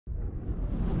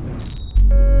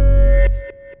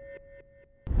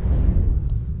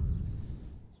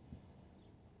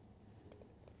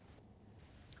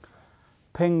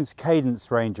Ping's Cadence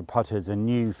range of putters are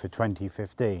new for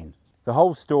 2015. The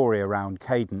whole story around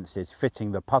Cadence is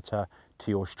fitting the putter to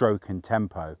your stroke and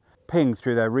tempo. Ping,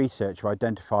 through their research, have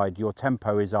identified your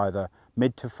tempo is either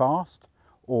mid to fast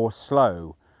or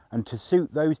slow, and to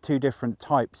suit those two different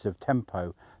types of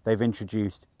tempo, they've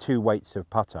introduced two weights of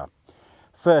putter.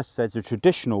 First, there's a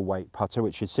traditional weight putter,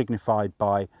 which is signified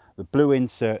by the blue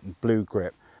insert and blue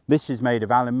grip. This is made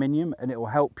of aluminium and it will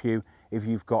help you if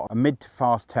you've got a mid to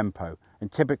fast tempo, and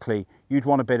typically you'd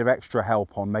want a bit of extra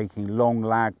help on making long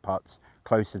lag putts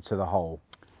closer to the hole.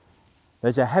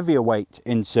 There's a heavier weight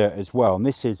insert as well, and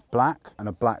this is black and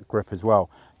a black grip as well.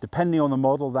 Depending on the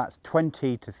model, that's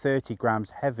 20 to 30 grams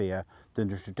heavier than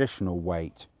the traditional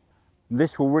weight.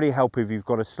 This will really help if you've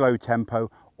got a slow tempo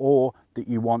or that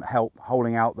you want help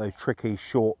holding out those tricky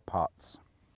short putts.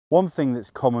 One thing that's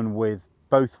common with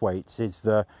both weights is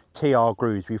the TR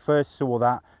grooves. We first saw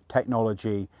that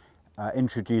technology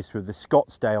introduced with the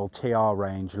Scottsdale TR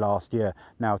range last year.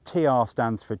 Now TR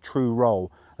stands for true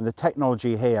roll, and the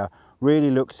technology here really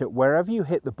looks at wherever you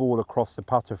hit the ball across the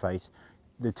putter face,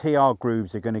 the TR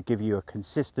grooves are going to give you a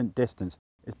consistent distance.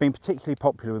 It's been particularly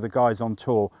popular with the guys on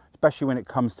tour, especially when it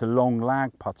comes to long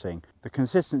lag putting. The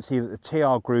consistency that the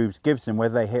TR grooves gives them,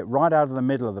 whether they hit right out of the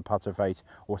middle of the putter face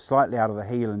or slightly out of the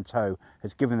heel and toe,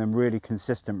 has given them really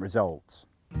consistent results.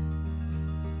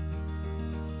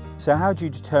 So how do you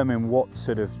determine what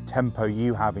sort of tempo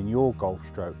you have in your golf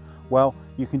stroke? Well,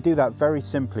 you can do that very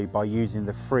simply by using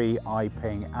the free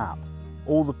iPing app.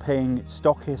 All the Ping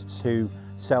stockists who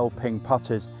sell Ping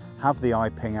putters have the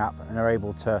iPing app and are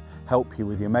able to help you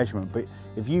with your measurement. But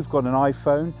if you've got an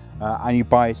iPhone and you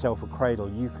buy yourself a cradle,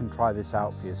 you can try this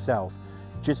out for yourself.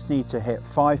 Just need to hit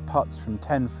 5 putts from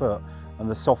 10 foot and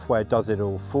the software does it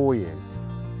all for you.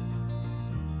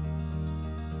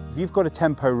 If you've got a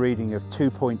tempo reading of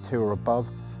 2.2 or above,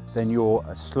 then you're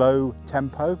a slow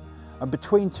tempo. And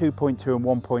between 2.2 and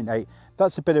 1.8,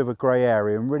 that's a bit of a grey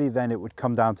area, and really then it would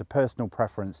come down to personal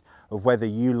preference of whether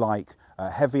you like a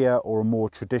heavier or a more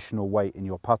traditional weight in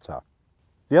your putter.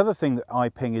 The other thing that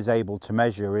iPing is able to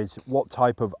measure is what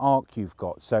type of arc you've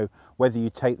got. So whether you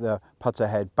take the putter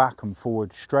head back and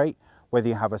forward straight, whether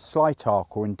you have a slight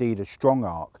arc or indeed a strong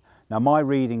arc. Now my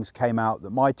readings came out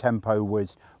that my tempo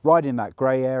was right in that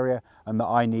grey area and that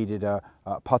I needed a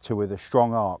putter with a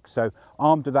strong arc. So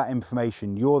armed with that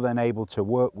information, you're then able to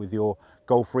work with your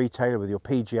golf retailer, with your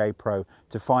PGA Pro,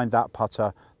 to find that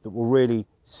putter that will really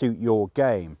suit your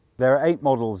game. There are 8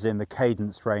 models in the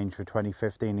Cadence range for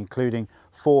 2015, including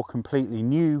 4 completely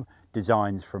new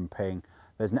designs from Ping.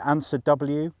 There's an Answer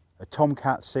W, a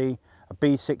Tomcat C, a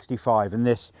B65, and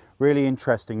this really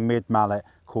interesting mid-mallet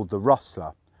called the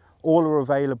Rustler. All are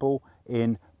available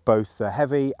in both the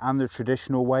heavy and the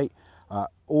traditional weight,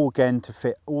 all again to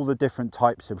fit all the different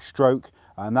types of stroke,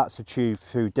 and that's achieved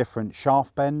through different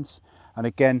shaft bends. And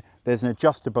again, there's an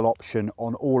adjustable option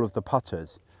on all of the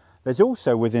putters. There's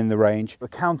also within the range a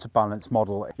counterbalance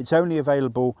model. It's only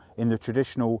available in the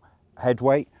traditional head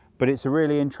weight, but it's a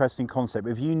really interesting concept.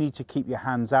 If you need to keep your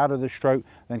hands out of the stroke,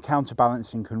 then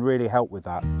counterbalancing can really help with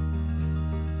that.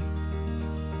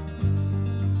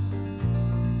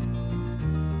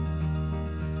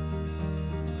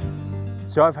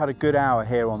 So I've had a good hour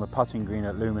here on the putting green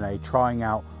at Luminae trying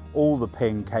out all the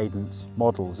Ping Cadence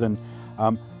models, and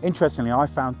interestingly I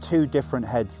found 2 different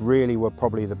heads really were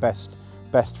probably the best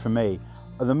for me.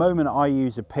 At the moment I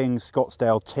use a Ping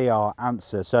Scottsdale TR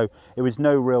Answer, so it was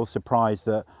no real surprise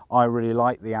that I really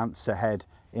like the Answer head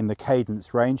in the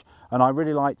Cadence range, and I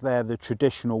really like the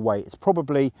traditional weight. It's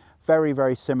probably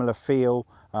very similar feel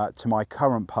to my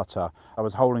current putter. I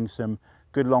was holding some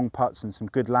good long putts and some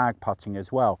good lag putting as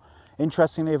well.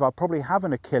 Interestingly, if I probably have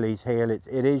an Achilles heel, it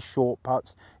is short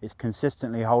putts. It's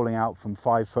consistently holding out from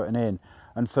 5 foot and in.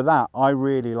 And for that, I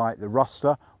really like the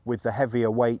Rustler with the heavier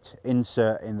weight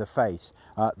insert in the face.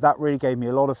 That really gave me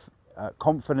a lot of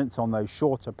confidence on those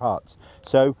shorter putts.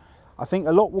 So I think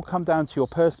a lot will come down to your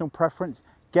personal preference.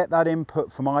 Get that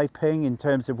input from iPing in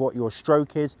terms of what your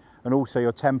stroke is and also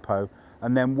your tempo,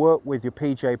 and then work with your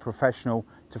PGA professional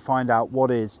to find out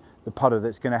what is the putter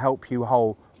that's going to help you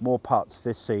hole more putts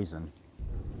this season.